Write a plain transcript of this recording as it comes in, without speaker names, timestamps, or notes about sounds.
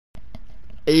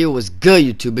Hey, what's good,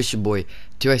 YouTube? It's your boy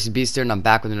T-Rex Beaster, and I'm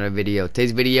back with another video.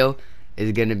 Today's video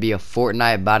is gonna be a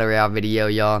Fortnite Battle Royale video,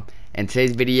 y'all. And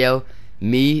today's video,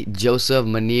 me, Joseph,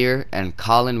 Manir, and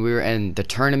Colin, we were in the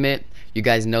tournament. You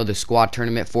guys know the squad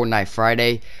tournament, Fortnite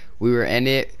Friday. We were in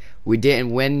it. We didn't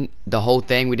win the whole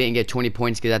thing. We didn't get 20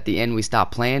 points because at the end we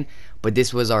stopped playing. But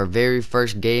this was our very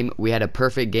first game. We had a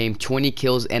perfect game, 20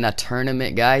 kills in a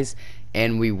tournament, guys,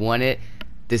 and we won it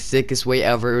the sickest way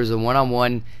ever. It was a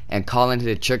one-on-one, and Colin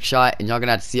hit a trick shot, and y'all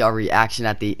gonna have to see our reaction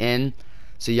at the end.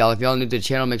 So y'all, if y'all new to the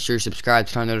channel, make sure you subscribe,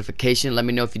 turn on notification. Let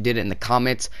me know if you did it in the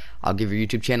comments. I'll give your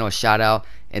YouTube channel a shout out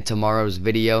in tomorrow's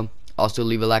video. Also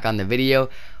leave a like on the video.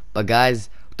 But guys,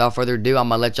 without further ado, I'm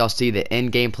gonna let y'all see the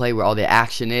end gameplay where all the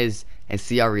action is and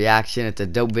see our reaction. It's a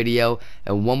dope video.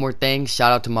 And one more thing,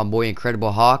 shout out to my boy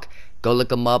Incredible Hawk. Go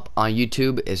look him up on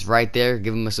YouTube. It's right there.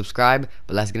 Give him a subscribe.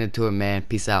 But let's get into it, man.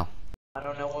 Peace out. I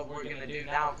don't know what we're gonna do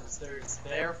now because there's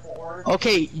therefore.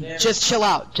 Okay, just chill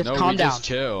out. Just calm down. Just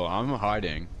chill. I'm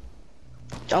hiding.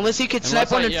 Unless you could snipe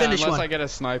one and finish one. Unless I get a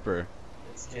sniper.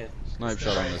 Snipe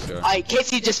shot on this guy. Alright,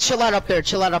 Casey, just chill out up there.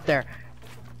 Chill out up there.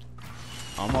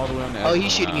 I'm all the way on the edge. Oh,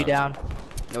 he's shooting you down.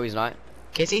 No, he's not.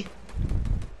 Casey?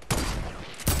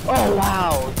 Oh,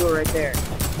 wow. You're right there.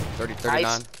 30, 39.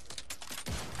 Nice.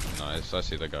 Nice. I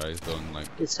see the guy. He's doing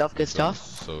like. Good stuff, good stuff.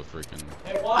 So freaking.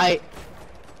 Alright,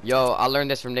 Yo, I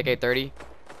learned this from Nick 830.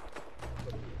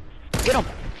 get him.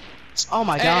 Oh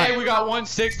my god. Hey, we got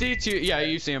 160 to. Yeah,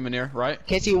 you see him in here, right?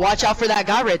 Casey, watch out for that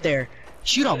guy right there.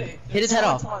 Shoot him. Hit his head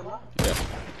off. Yeah.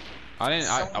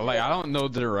 I don't know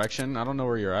the direction. I don't know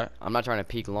where you're at. I'm not trying to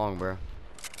peek long, bro.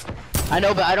 I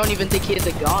know, but I don't even think he has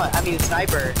a gun. I mean, a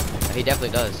sniper. He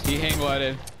definitely does. He hang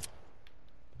glided.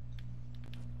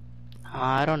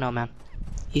 I don't know, man.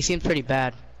 He seemed pretty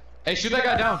bad. Hey, shoot that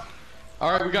guy down.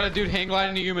 Alright, we got a dude hang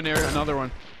gliding to human air. Another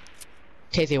one.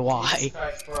 Casey, why?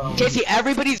 Casey,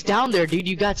 everybody's down there, dude.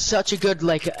 You got such a good,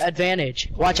 like, advantage.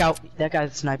 Watch out. That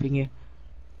guy's sniping you.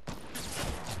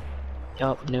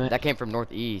 Yup, knew it. That came from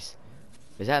northeast.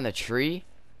 Is that in the tree?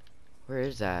 Where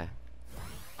is that?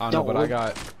 I don't know, but I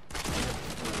got.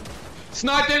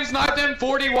 Sniped him,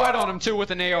 40 wide on him too with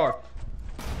an AR.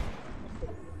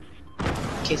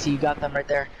 Casey, you got them right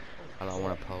there. I don't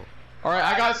want to poke. Alright,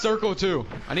 I got circle too.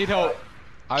 I need help.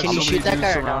 I have Can you so many shoot that dudes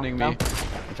guy or no? surrounding me.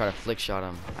 I'm trying to flick shot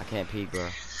him. I can't peek, bro.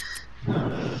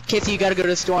 Casey, you gotta go to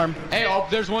the storm. Hey, oh,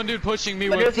 there's one dude pushing me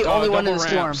But with you're the only one in double the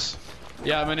storm. ramps.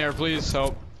 Yeah, Manir, please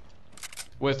help.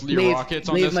 With your Leave, rockets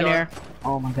on leave this Manir. guy.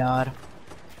 Oh my god.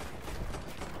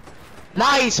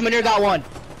 Nice, Manir got one.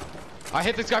 I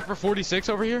hit this guy for 46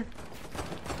 over here.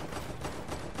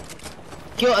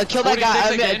 Kill that guy.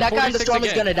 46 again, That guy in the 46 storm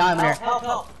is again. gonna die, Manir.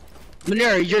 Help.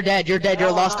 Manir, you're dead. You're dead. You're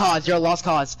a lost cause. You're a lost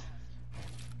cause.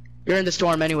 You're in the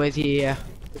storm anyways. Yeah,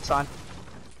 it's fine.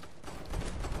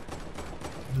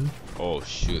 Oh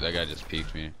shoot, that guy just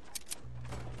peeked me.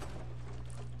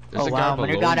 Oh a guy wow, below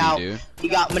Manir got me, out. dude.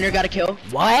 Manir got a kill.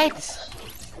 What?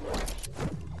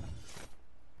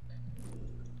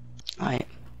 Alright.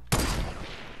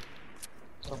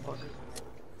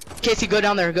 Casey, go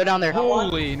down there. Go down there.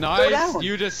 Holy down. nice!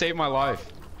 You just saved my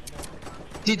life.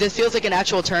 Dude, this feels like an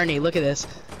actual tourney. Look at this.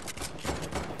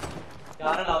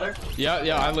 Got another. Yeah,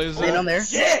 I lose Right on it. there.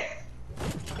 Shit!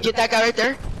 Get that guy right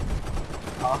there.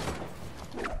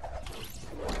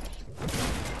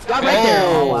 Got right there.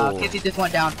 Oh wow, Casey just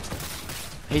went down.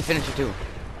 He finished it too.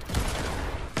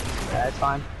 Yeah, it's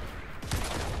fine.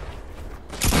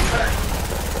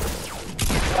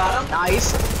 Got him.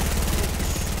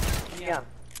 Nice. Yeah.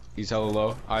 He's hella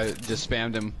low. I just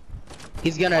spammed him.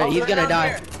 He's gonna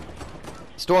die.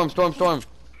 Storm.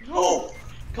 Go!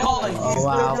 Colin, Oh, they're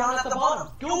wow. down at the bottom.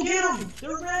 Go get them!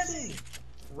 They're rezzing!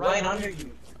 Right under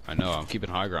you. I know, I'm keeping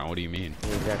high ground. What do you mean?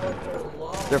 Exactly.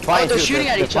 They're fighting they're too. shooting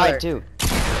at they're each fighting other.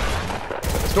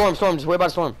 too. Storm. Just worry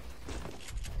about storm.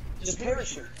 Just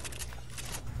parachute.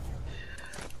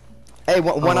 Hey,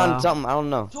 one wow. on something. I don't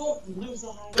know. Don't lose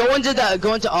the high.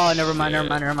 Go into oh never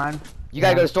mind. You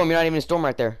gotta go to storm. You're not even in storm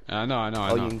right there. I know.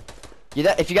 Oh,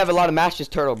 if you have a lot of match,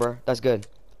 just turtle, bro. That's good.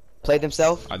 Play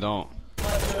themselves. I don't.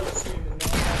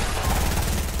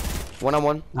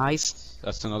 One-on-one. Nice.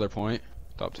 That's another point.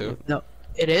 Top two. No,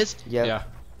 it is. Yeah. Yeah.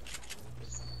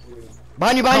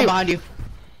 Behind you. Behind you.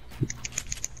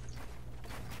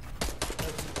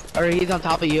 Or he's on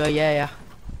top of you. Yeah.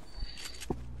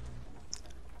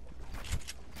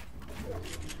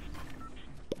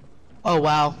 Oh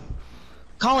wow.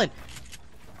 Colin.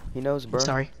 He knows, bro. I'm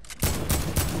sorry.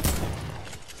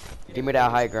 Give me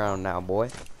that high ground now, boy.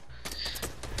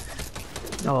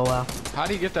 Oh wow. How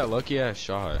do you get that lucky ass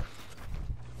shot?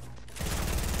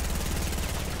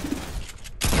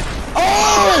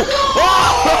 Oh!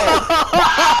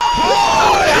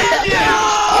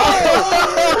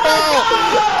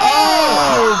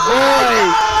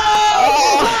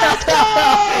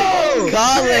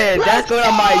 wildin'. That's going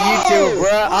on my YouTube,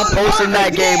 bruh. I'm posting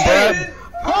that game, bruh.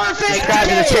 Perfect Subscribe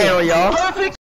to the channel, y'all. Perfect